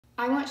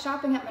I went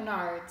shopping at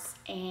Menards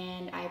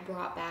and I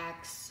brought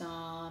back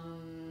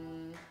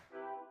some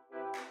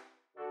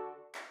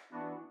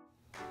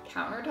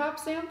countertop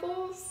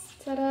samples.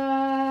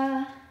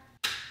 Ta-da!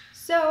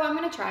 So I'm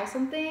gonna try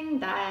something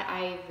that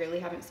I really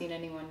haven't seen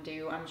anyone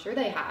do. I'm sure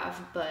they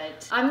have,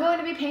 but I'm going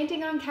to be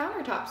painting on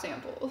countertop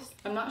samples.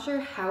 I'm not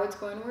sure how it's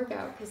going to work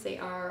out because they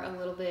are a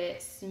little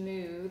bit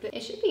smooth.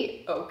 It should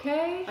be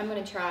okay. I'm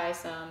gonna try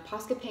some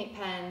Posca Paint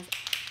Pens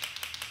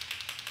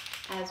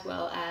as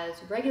well as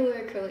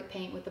regular acrylic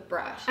paint with a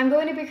brush. I'm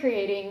going to be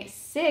creating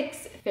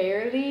 6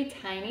 fairly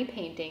tiny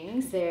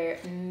paintings. They're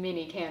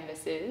mini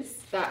canvases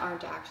that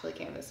aren't actually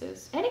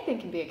canvases. Anything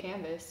can be a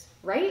canvas,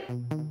 right?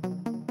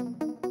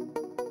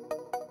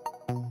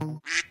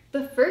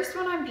 The first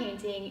one I'm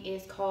painting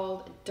is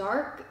called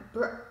Dark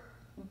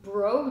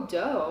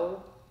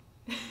Bordeaux.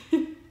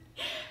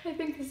 I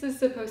think this is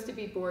supposed to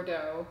be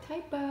Bordeaux.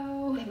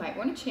 Typo. They might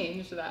want to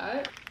change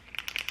that.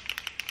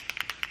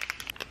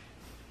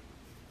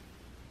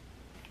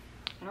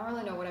 I don't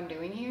really know what I'm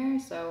doing here,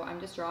 so I'm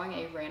just drawing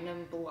a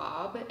random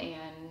blob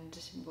and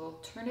we'll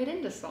turn it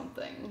into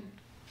something.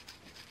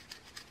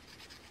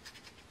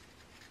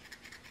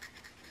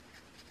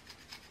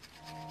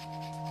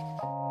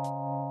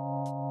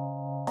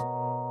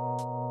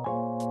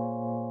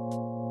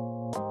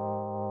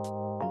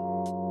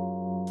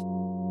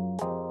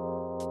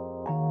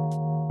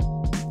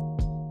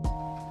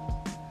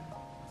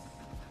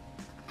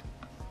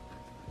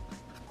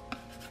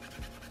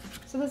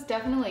 So this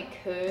definitely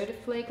could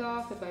flake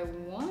off if I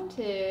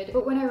wanted,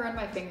 but when I run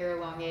my finger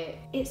along it,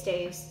 it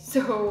stays.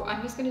 So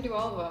I'm just gonna do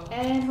all of them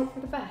and hope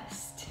for the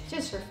best,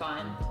 just for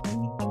fun.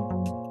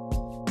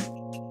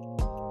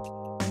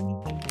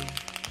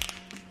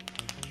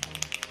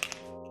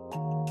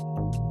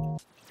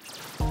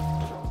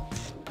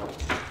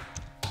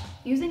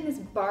 Using this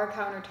bar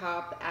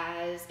countertop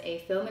as a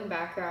filming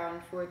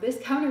background for this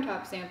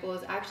countertop sample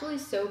is actually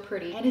so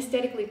pretty and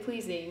aesthetically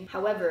pleasing.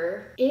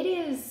 However, it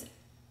is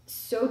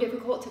so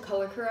difficult to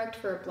color correct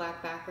for a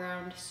black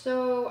background,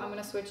 so I'm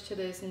gonna switch to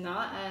this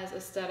not as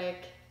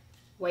aesthetic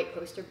white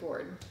poster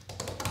board.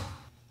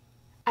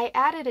 I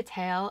added a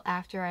tail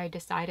after I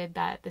decided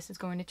that this is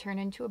going to turn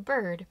into a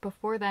bird.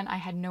 Before then, I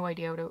had no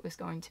idea what it was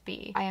going to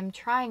be. I am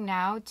trying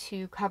now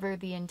to cover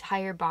the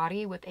entire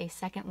body with a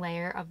second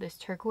layer of this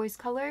turquoise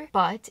color,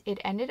 but it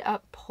ended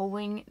up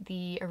pulling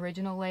the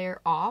original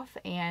layer off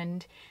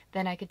and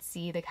then I could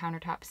see the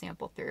countertop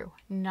sample through.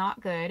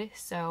 Not good,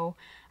 so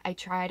I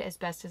tried as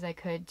best as I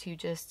could to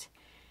just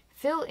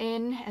fill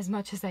in as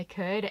much as I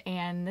could,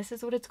 and this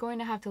is what it's going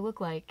to have to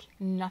look like.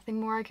 Nothing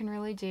more I can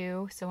really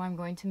do, so I'm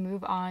going to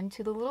move on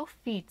to the little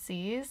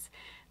feetsies.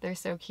 They're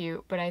so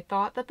cute, but I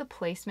thought that the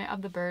placement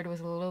of the bird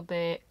was a little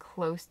bit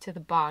close to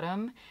the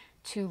bottom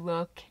to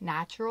look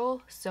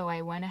natural, so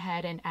I went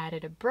ahead and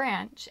added a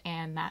branch,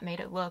 and that made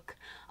it look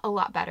a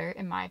lot better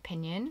in my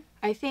opinion.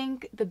 I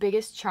think the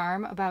biggest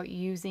charm about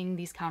using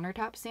these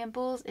countertop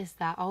samples is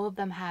that all of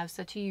them have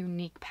such a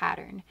unique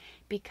pattern.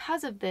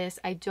 Because of this,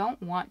 I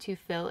don't want to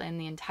fill in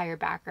the entire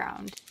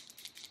background.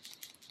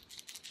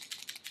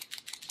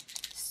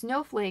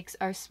 Snowflakes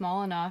are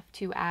small enough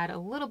to add a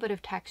little bit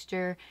of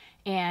texture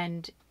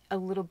and a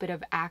little bit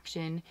of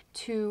action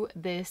to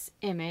this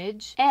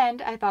image,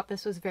 and I thought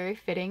this was very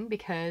fitting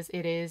because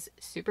it is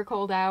super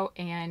cold out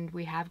and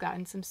we have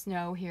gotten some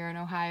snow here in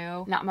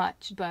Ohio. Not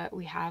much, but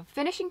we have.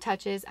 Finishing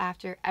touches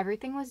after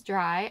everything was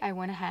dry, I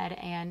went ahead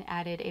and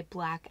added a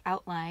black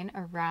outline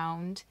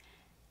around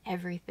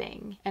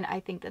everything, and I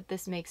think that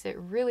this makes it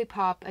really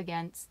pop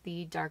against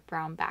the dark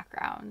brown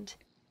background.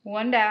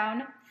 1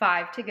 down,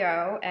 5 to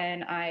go,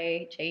 and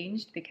I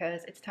changed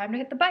because it's time to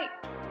hit the bite.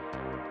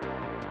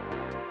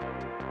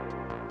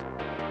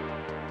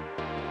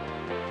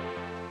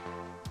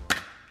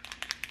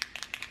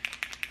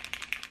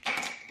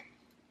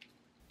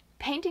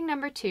 Painting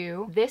number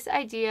 2, this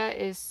idea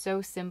is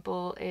so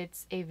simple.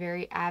 It's a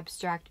very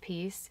abstract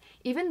piece.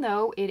 Even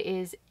though it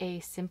is a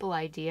simple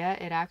idea,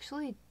 it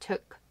actually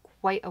took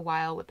quite a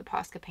while with the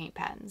Posca Paint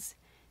Pens.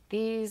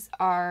 These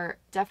are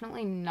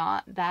definitely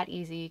not that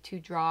easy to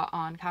draw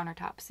on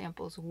countertop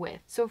samples with.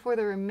 So for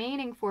the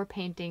remaining 4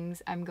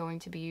 paintings, I'm going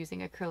to be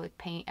using acrylic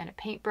paint and a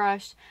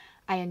paintbrush.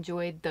 I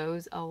enjoyed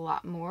those a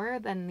lot more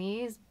than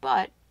these,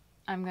 but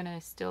I'm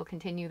gonna still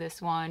continue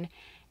this one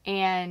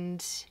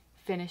and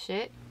finish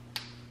it.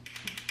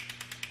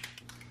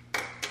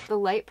 The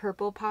light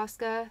purple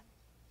Posca,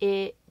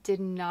 it did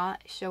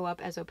not show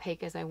up as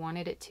opaque as I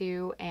wanted it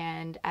to,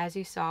 and as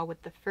you saw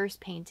with the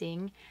first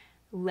painting,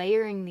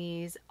 layering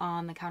these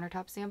on the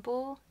countertop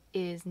sample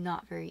is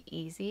not very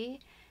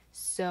easy,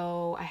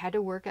 so I had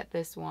to work at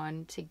this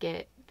one to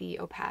get the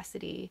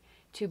opacity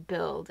to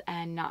build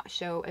and not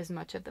show as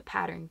much of the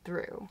pattern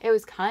through. It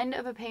was kind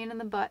of a pain in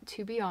the butt,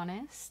 to be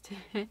honest,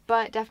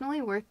 but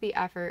definitely worth the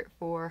effort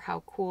for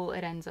how cool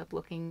it ends up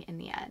looking in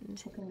the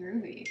end. Looking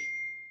groovy.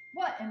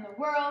 What in the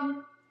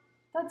world?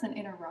 That's an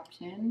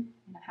interruption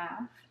and a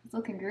half. It's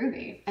looking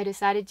groovy. I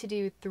decided to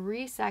do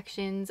 3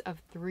 sections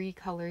of 3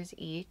 colors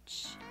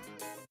each.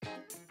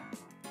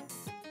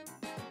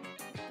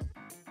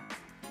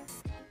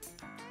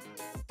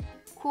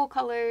 cool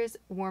colors,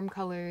 warm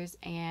colors,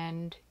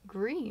 and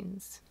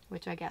greens,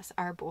 which I guess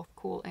are both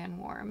cool and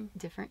warm.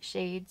 Different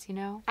shades, you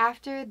know?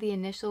 After the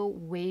initial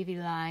wavy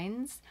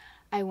lines,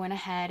 I went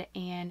ahead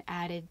and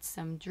added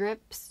some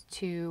drips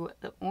to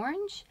the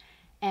orange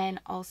and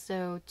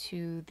also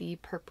to the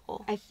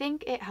purple. I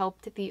think it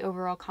helped the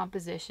overall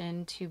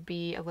composition to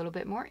be a little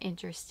bit more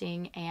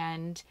interesting,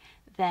 and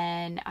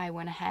then I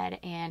went ahead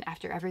and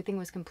after everything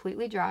was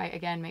completely dry,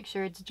 again, make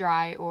sure it's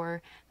dry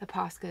or the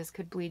Poscas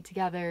could bleed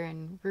together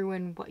and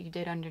ruin what you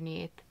did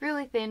underneath.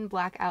 Really thin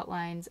black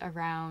outlines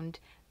around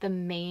the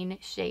main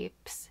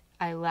shapes.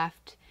 I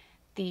left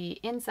the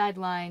inside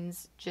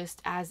lines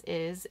just as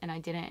is, and I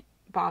didn't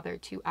bother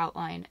to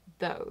outline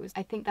those.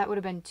 I think that would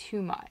have been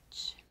too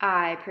much.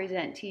 I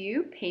present to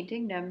you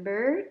painting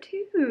number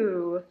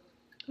 2.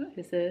 What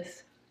is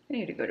this? I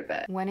need to go to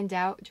bed. When in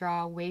doubt,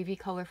 draw wavy,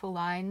 colorful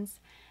lines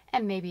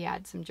and maybe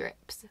add some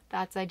drips.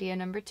 That's idea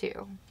number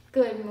 2.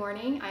 Good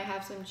morning. I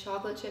have some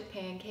chocolate chip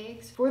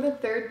pancakes. For the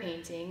third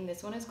painting,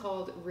 this one is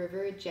called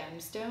River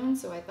Gemstone,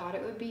 so I thought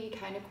it would be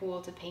kind of cool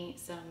to paint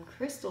some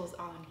crystals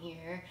on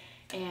here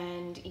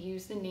and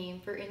use the name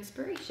for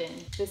inspiration.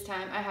 This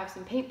time I have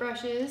some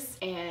paintbrushes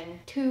and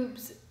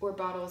tubes or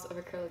bottles of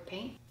acrylic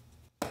paint.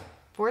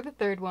 For the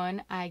third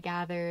one, I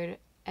gathered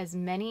as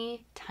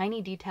many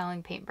tiny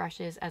detailing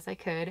paintbrushes as I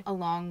could,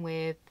 along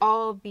with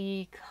all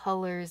the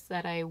colors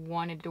that I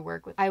wanted to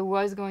work with. I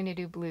was going to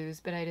do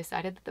blues, but I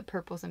decided that the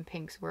purples and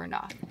pinks were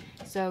enough.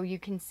 So you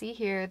can see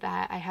here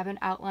that I have an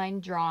outline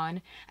drawn.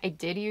 I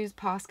did use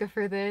Posca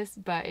for this,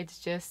 but it's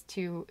just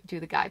to do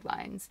the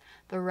guidelines.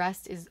 The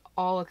rest is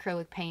all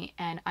acrylic paint,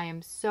 and I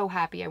am so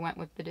happy I went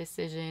with the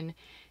decision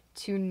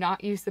to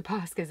not use the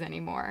Poscas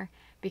anymore,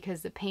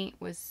 because the paint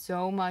was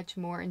so much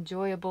more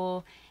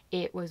enjoyable.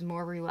 It was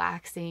more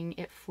relaxing,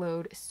 it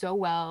flowed so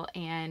well,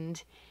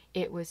 and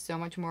it was so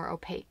much more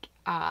opaque.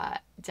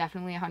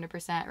 Definitely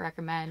 100%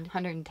 recommend,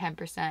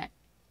 110%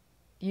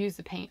 use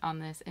the paint on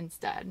this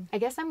instead. I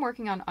guess I'm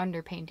working on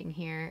underpainting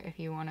here, if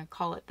you want to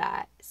call it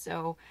that.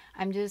 So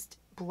I'm just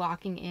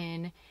blocking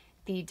in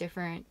the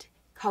different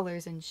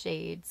colors and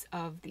shades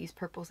of these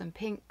purples and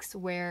pinks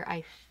where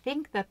I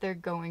think that they're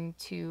going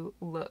to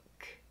look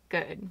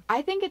good.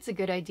 I think it's a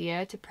good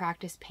idea to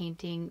practice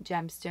painting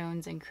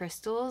gemstones and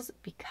crystals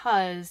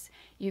because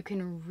you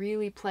can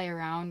really play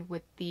around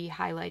with the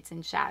highlights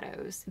and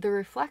shadows. The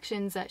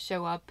reflections that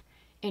show up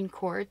in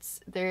quartz,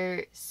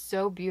 they're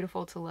so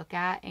beautiful to look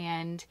at,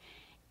 and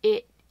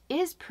it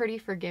is pretty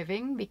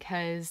forgiving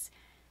because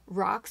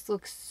rocks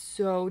look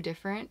so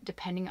different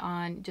depending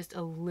on just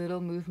a little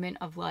movement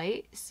of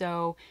light.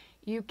 So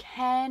you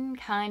can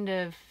kind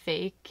of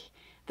fake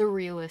the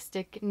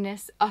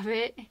realisticness of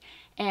it,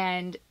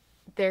 and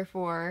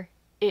therefore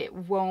it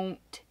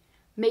won't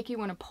make you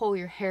want to pull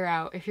your hair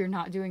out if you're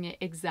not doing it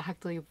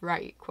exactly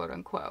right, quote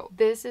unquote.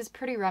 This is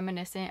pretty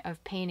reminiscent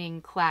of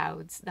painting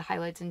clouds, the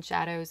highlights and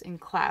shadows in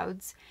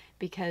clouds,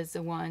 because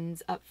the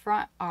ones up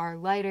front are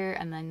lighter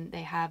and then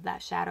they have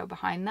that shadow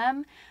behind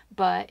them.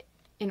 But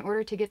in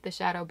order to get the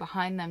shadow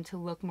behind them to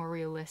look more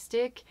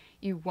realistic,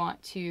 you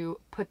want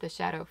to put the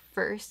shadow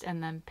first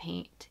and then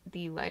paint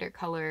the lighter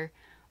color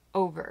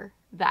over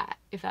that,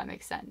 if that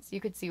makes sense. You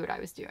could see what I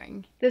was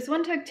doing. This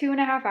one took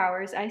 2.5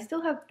 hours. I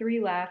still have 3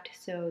 left,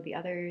 so the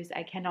others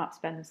I cannot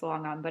spend this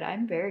long on, but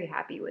I'm very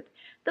happy with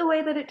the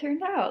way that it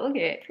turned out. Look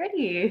at it,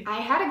 pretty. I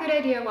had a good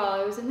idea while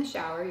I was in the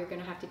shower. You're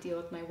gonna have to deal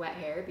with my wet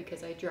hair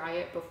because I dry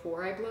it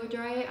before I blow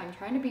dry it. I'm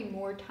trying to be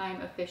more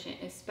time efficient,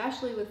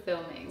 especially with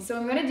filming. So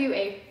I'm gonna do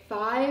a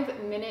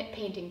 5-minute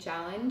painting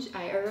challenge.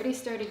 I already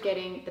started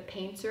getting the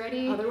paints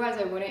ready. Otherwise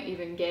I wouldn't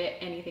even get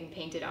anything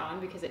painted on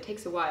because it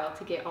takes a while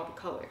to get all the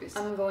colors.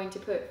 I'm going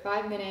to put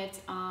 5 minutes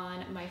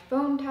on my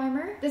phone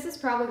timer. This is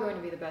probably going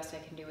to be the best I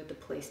can do with the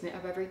placement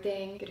of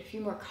everything. Get a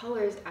few more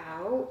colors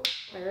out.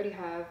 I already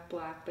have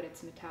black, but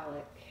it's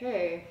metallic.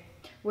 Okay.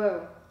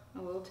 Whoa,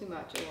 a little too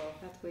much. Oh well,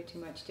 that's way too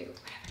much too.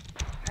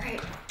 All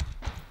right,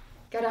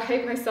 gotta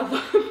hype myself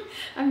up.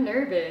 I'm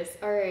nervous.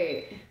 All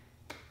right,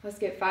 let's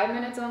get 5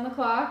 minutes on the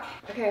clock.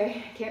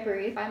 Okay, I can't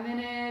breathe. 5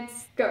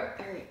 minutes, go.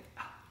 All right.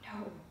 Oh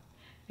no,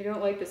 I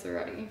don't like this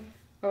already.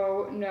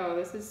 Oh no,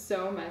 this is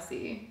so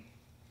messy.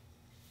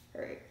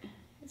 All right,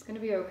 it's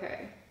gonna be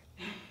okay.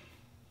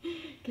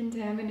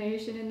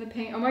 Contamination in the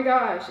paint. Oh my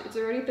gosh, it's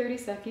already 30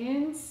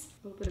 seconds.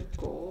 A little bit of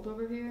gold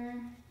over here.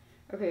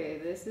 Okay,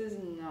 this is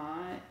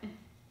not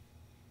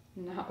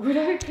what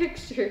I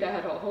pictured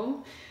at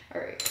all.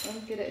 All right,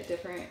 let's get a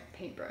different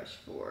paintbrush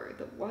for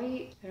the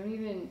white. I don't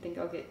even think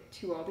I'll get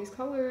to all these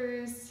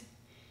colors.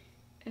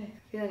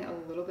 Feeling a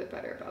little bit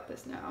better about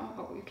this now.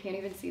 Oh, you can't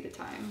even see the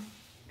time.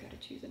 Gotta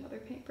choose another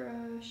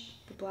paintbrush.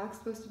 The black's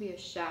supposed to be a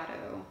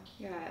shadow.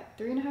 You got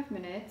 3.5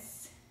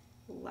 minutes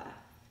left.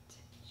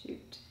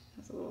 Shoot,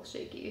 that's a little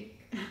shaky.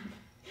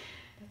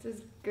 That's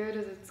as good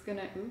as it's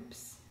gonna,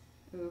 oops.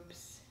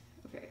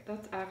 Okay,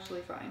 that's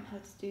actually fine.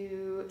 Let's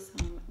do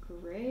some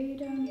gray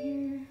down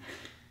here.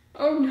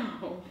 Oh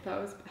no,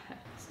 that was bad.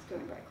 This is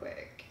going by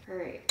quick. All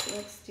right,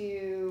 let's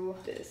do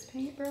this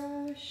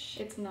paintbrush.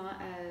 It's not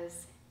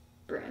as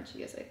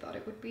branchy as I thought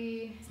it would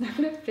be. It's not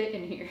gonna fit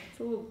in here. It's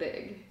a little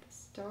big. The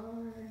star.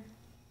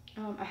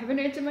 I have an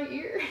itch in my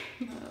ear.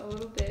 A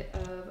little bit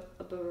of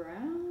a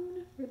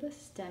brown for the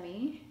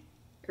stemmy.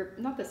 Or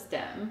not the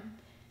stem,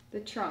 the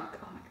trunk.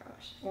 Oh my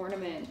gosh.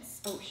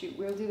 Ornaments. Oh shoot,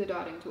 we'll do the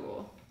dotting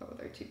tool. Oh,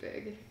 they're too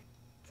big.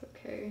 It's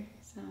okay.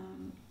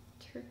 Some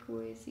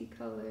turquoisey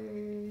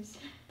colors.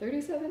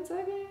 37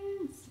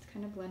 seconds. It's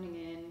kind of blending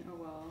in. Oh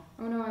well.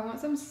 Oh no, I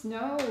want some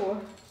snow.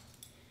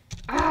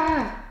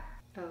 Ah!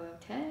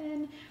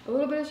 10. A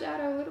little bit of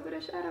shadow, a little bit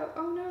of shadow.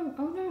 Oh no,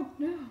 oh no,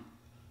 no.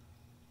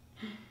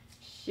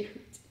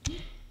 Shoot.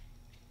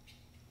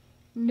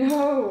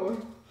 No.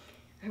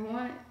 I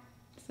want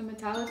some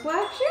metallic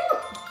black.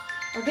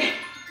 Shoot! Okay.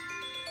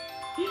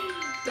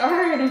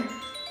 Darn.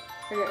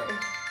 Okay.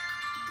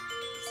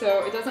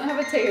 So it doesn't have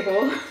a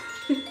table.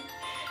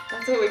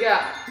 That's what we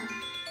got.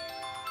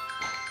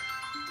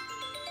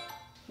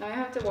 Now I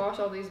have to wash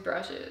all these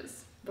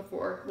brushes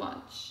before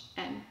lunch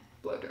and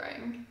blow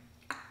drying.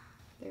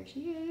 There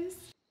she is.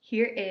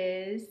 Here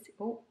is,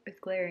 oh, it's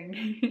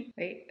glaring.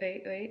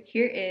 Wait.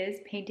 Here is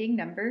painting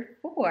number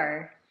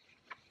 4.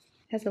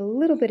 Has a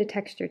little bit of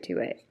texture to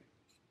it.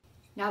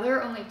 Now there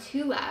are only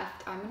 2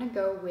 left. I'm gonna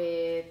go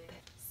with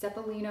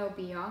Ceppolino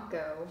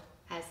Bianco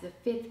as the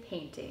 5th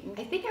painting.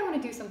 I think I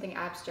want to do something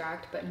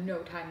abstract, but no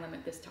time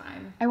limit this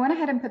time. I went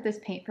ahead and put this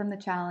paint from the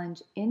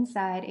challenge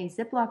inside a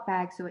Ziploc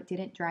bag so it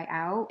didn't dry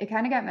out. It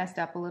kind of got messed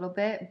up a little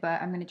bit,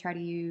 but I'm going to try to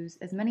use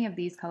as many of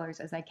these colors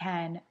as I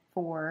can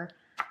for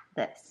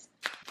this.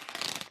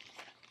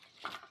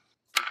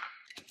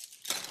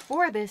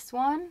 For this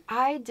one,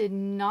 I did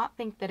not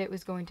think that it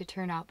was going to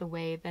turn out the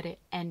way that it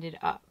ended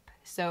up.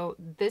 So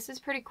this is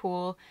pretty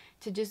cool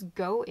to just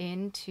go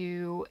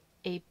into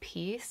a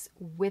piece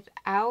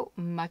without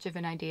much of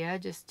an idea,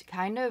 just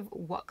kind of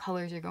what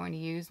colors you're going to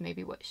use,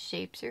 maybe what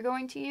shapes you're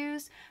going to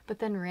use, but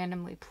then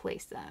randomly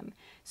place them.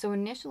 So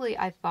initially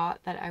I thought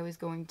that I was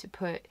going to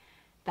put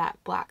that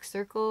black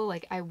circle,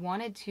 like I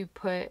wanted to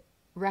put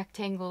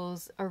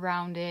rectangles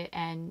around it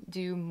and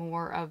do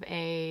more of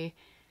a,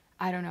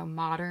 I don't know,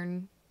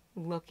 modern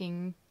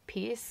looking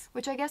piece,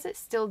 which I guess it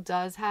still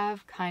does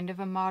have kind of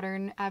a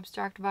modern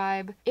abstract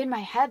vibe. In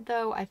my head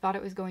though, I thought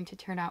it was going to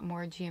turn out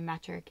more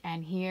geometric,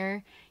 and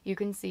here you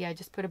can see I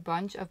just put a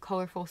bunch of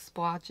colorful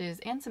splotches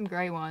and some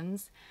gray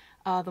ones.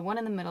 The one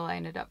in the middle I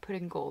ended up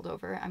putting gold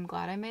over. I'm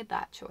glad I made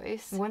that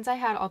choice. Once I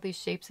had all these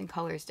shapes and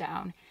colors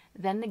down,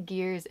 then the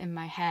gears in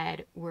my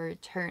head were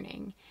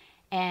turning,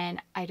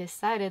 and I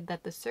decided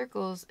that the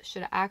circles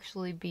should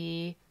actually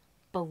be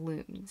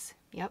balloons.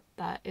 Yep,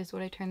 that is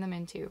what I turned them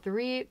into.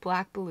 3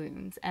 black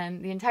balloons.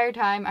 And the entire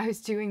time I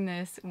was doing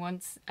this,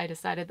 once I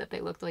decided that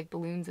they looked like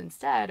balloons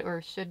instead,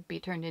 or should be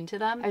turned into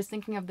them, I was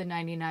thinking of the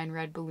 99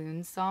 Red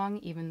Balloons song,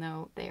 even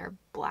though they are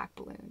black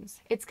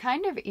balloons. It's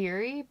kind of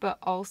eerie, but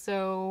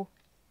also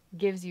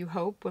gives you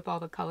hope with all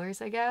the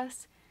colors, I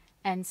guess.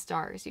 And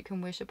stars. You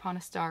can wish upon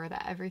a star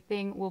that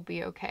everything will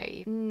be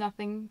okay.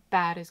 Nothing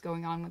bad is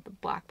going on with the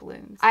black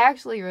balloons. I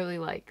actually really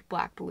like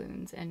black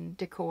balloons and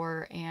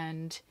decor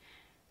and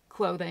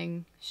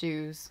clothing,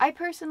 shoes. I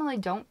personally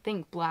don't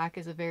think black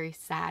is a very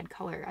sad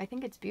color. I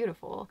think it's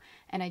beautiful,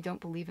 and I don't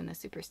believe in the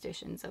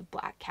superstitions of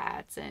black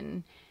cats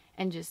and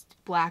just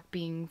black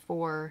being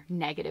for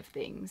negative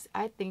things.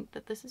 I think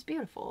that this is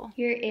beautiful.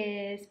 Here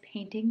is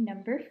painting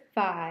number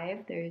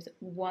 5. There's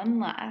 1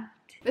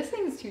 left. This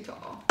thing is too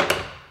tall.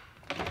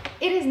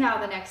 It is now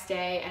the next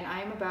day, and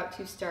I'm about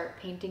to start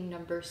painting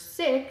number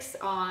 6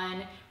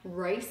 on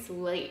Rice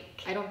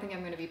Lake. I don't think I'm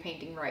going to be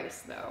painting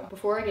rice though.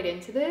 Before I get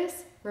into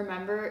this,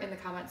 remember in the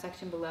comment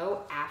section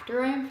below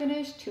after I am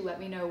finished to let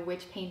me know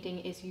which painting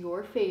is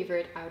your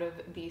favorite out of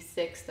these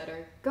 6 that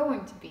are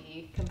going to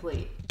be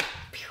complete.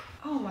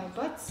 Oh, my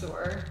butt's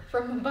sore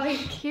from the bike.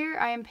 Here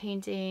I am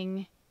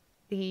painting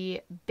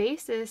the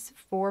basis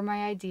for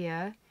my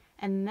idea,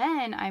 and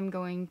then I'm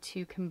going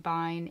to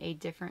combine a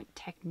different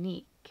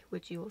technique,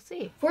 which you will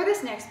see. For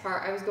this next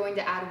part, I was going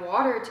to add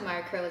water to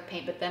my acrylic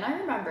paint, but then I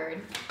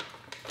remembered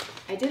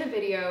I did a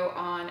video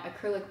on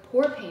acrylic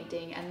pour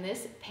painting, and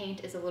this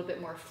paint is a little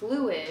bit more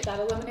fluid. That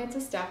eliminates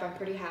a step. I'm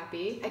pretty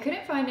happy. I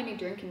couldn't find any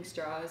drinking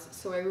straws,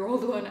 so I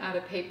rolled one out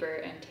of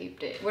paper and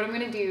taped it. What I'm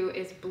gonna do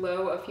is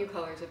blow a few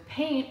colors of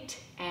paint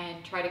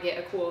and try to get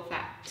a cool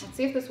effect. Let's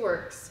see if this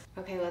works.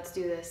 Okay, let's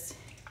do this.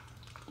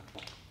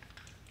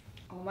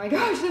 Oh my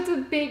gosh, that's a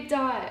big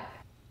dot.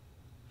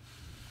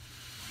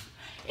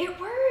 It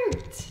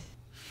worked!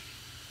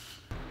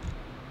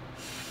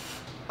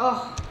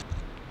 Oh,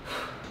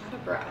 out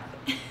of breath.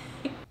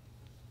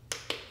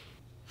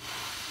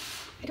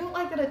 I don't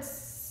like that it's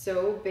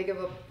so big of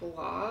a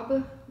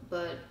blob,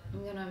 but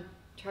I'm gonna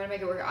try to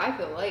make it work. I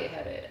feel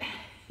lightheaded.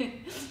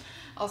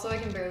 Also, I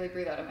can barely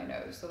breathe out of my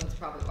nose, so that's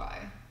probably why.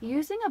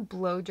 Using a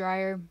blow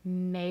dryer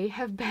may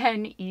have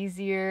been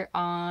easier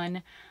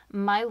on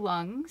my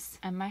lungs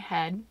and my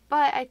head,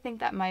 but I think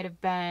that might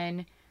have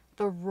been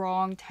the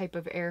wrong type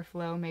of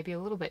airflow, maybe a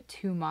little bit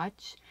too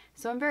much.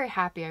 So I'm very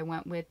happy I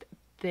went with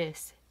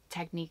this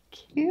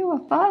technique. Ew,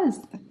 a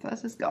fuzz. The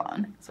fuzz is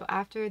gone. So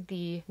after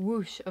the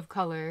whoosh of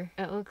color,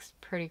 it looks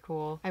pretty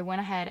cool. I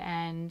went ahead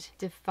and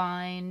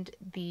defined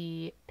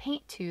the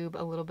paint tube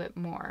a little bit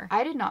more.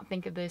 I did not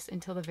think of this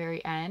until the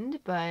very end,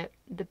 but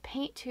the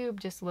paint tube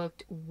just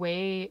looked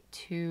way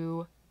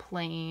too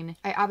plain.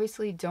 I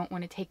obviously don't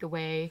want to take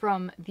away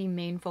from the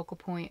main focal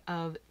point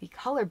of the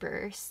color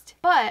burst,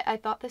 but I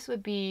thought this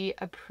would be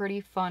a pretty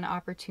fun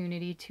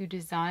opportunity to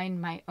design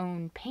my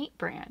own paint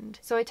brand.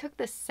 So I took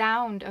the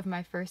sound of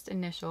my first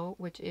initial,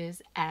 which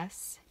is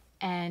S,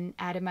 and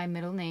added my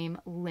middle name,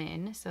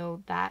 Lynn,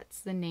 so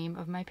that's the name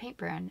of my paint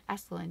brand,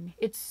 Eslyn.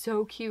 It's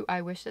so cute.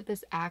 I wish that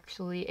this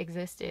actually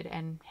existed,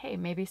 and hey,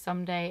 maybe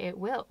someday it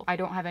will. I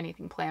don't have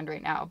anything planned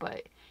right now,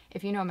 but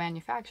if you know a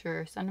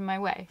manufacturer, send them my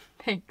way.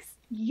 Thanks.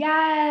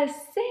 Yes,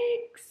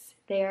 6!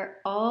 They're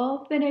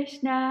all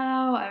finished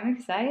now. I'm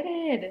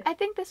excited. I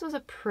think this was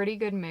a pretty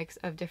good mix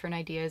of different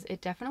ideas.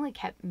 It definitely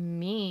kept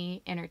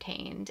me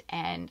entertained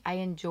and I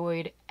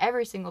enjoyed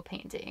every single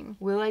painting.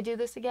 Will I do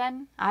this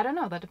again? I don't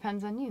know. That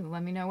depends on you.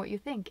 Let me know what you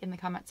think in the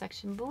comment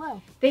section below.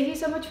 Thank you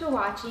so much for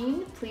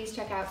watching. Please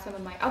check out some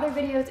of my other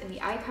videos in the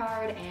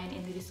iCard and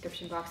in the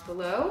description box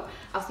below.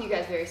 I'll see you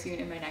guys very soon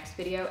in my next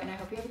video and I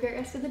hope you have a great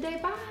rest of the day.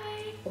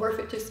 Bye! Or if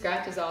it just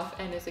scratches off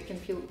and is a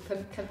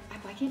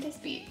why can't I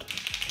speak?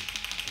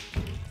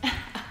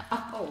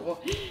 Oh,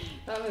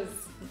 that was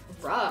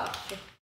rough.